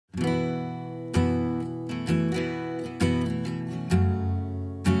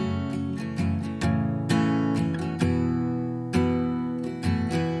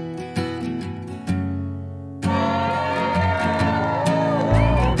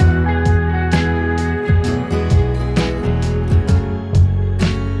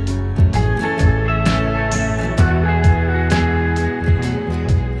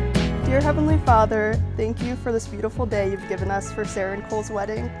for this beautiful day you've given us for Sarah and Cole's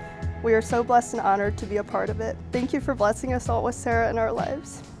wedding. We are so blessed and honored to be a part of it. Thank you for blessing us all with Sarah in our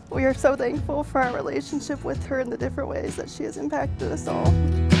lives. We are so thankful for our relationship with her and the different ways that she has impacted us all.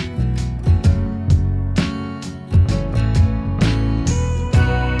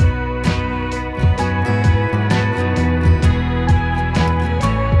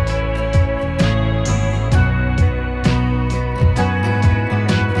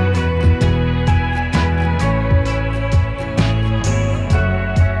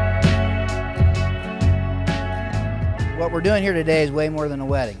 What we're doing here today is way more than a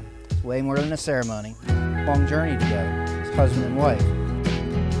wedding. It's way more than a ceremony. Long journey together as husband and wife.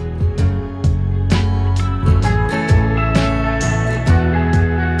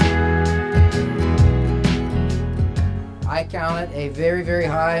 I count it a very, very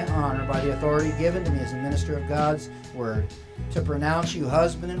high honor by the authority given to me as a minister of God's word to pronounce you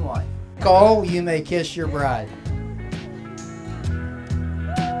husband and wife. Cole, you may kiss your bride.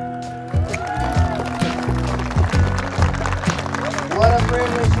 What a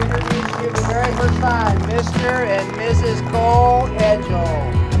privilege to introduce you for the very first time, Mr. and Mrs. Cole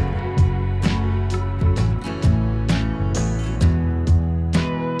Edgell.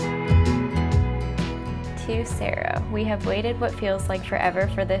 To Sarah, we have waited what feels like forever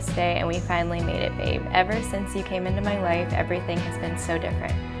for this day, and we finally made it, babe. Ever since you came into my life, everything has been so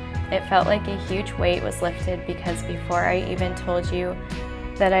different. It felt like a huge weight was lifted because before I even told you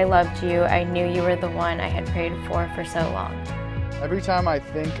that I loved you, I knew you were the one I had prayed for so long. Every time I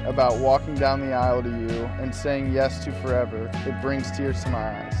think about walking down the aisle to you and saying yes to forever, it brings tears to my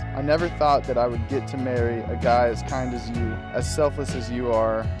eyes. I never thought that I would get to marry a guy as kind as you, as selfless as you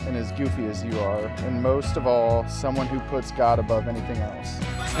are, and as goofy as you are, and most of all, someone who puts God above anything else.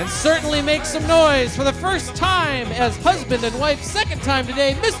 And certainly make some noise for the first time as husband and wife, second time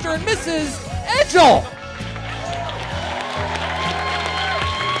today, Mr. and Mrs. Edgell.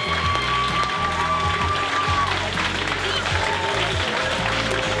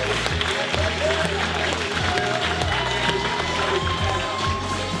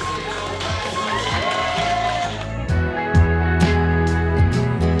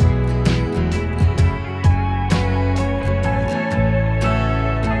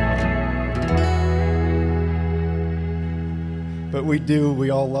 But we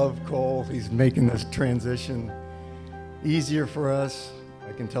all love Cole. He's making this transition easier for us.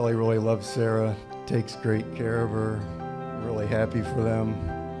 I can tell he really loves Sarah, takes great care of her, really happy for them.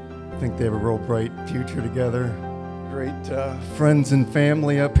 I think they have a real bright future together. Great friends and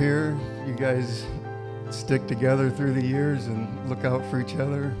family up here. You guys stick together through the years and look out for each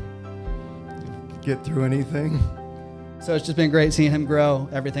other, get through anything. So it's just been great seeing him grow,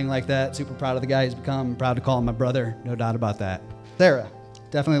 everything like that. Super proud of the guy he's become. Proud to call him my brother, no doubt about that. Sarah,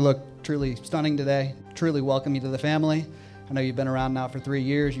 definitely look truly stunning today. Truly welcome you to the family. I know you've been around now for 3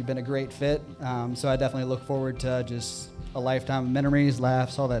 years. You've been a great fit. So I definitely look forward to just a lifetime of memories,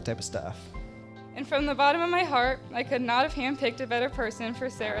 laughs, all that type of stuff. And from the bottom of my heart, I could not have handpicked a better person for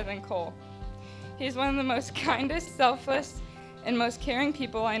Sarah than Cole. He's one of the most kindest, selfless, and most caring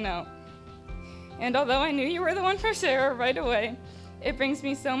people I know. And although I knew you were the one for Sarah right away, it brings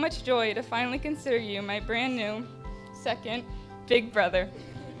me so much joy to finally consider you my brand new, second, big brother.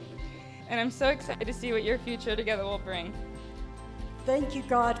 And I'm so excited to see what your future together will bring. Thank you,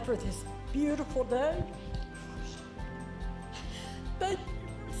 God, for this beautiful day. Thank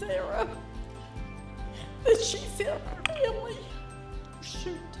you for Sarah, that she's in our family.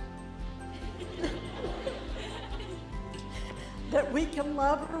 Shoot. That we can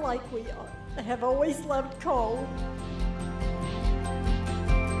love her like we have always loved Cole.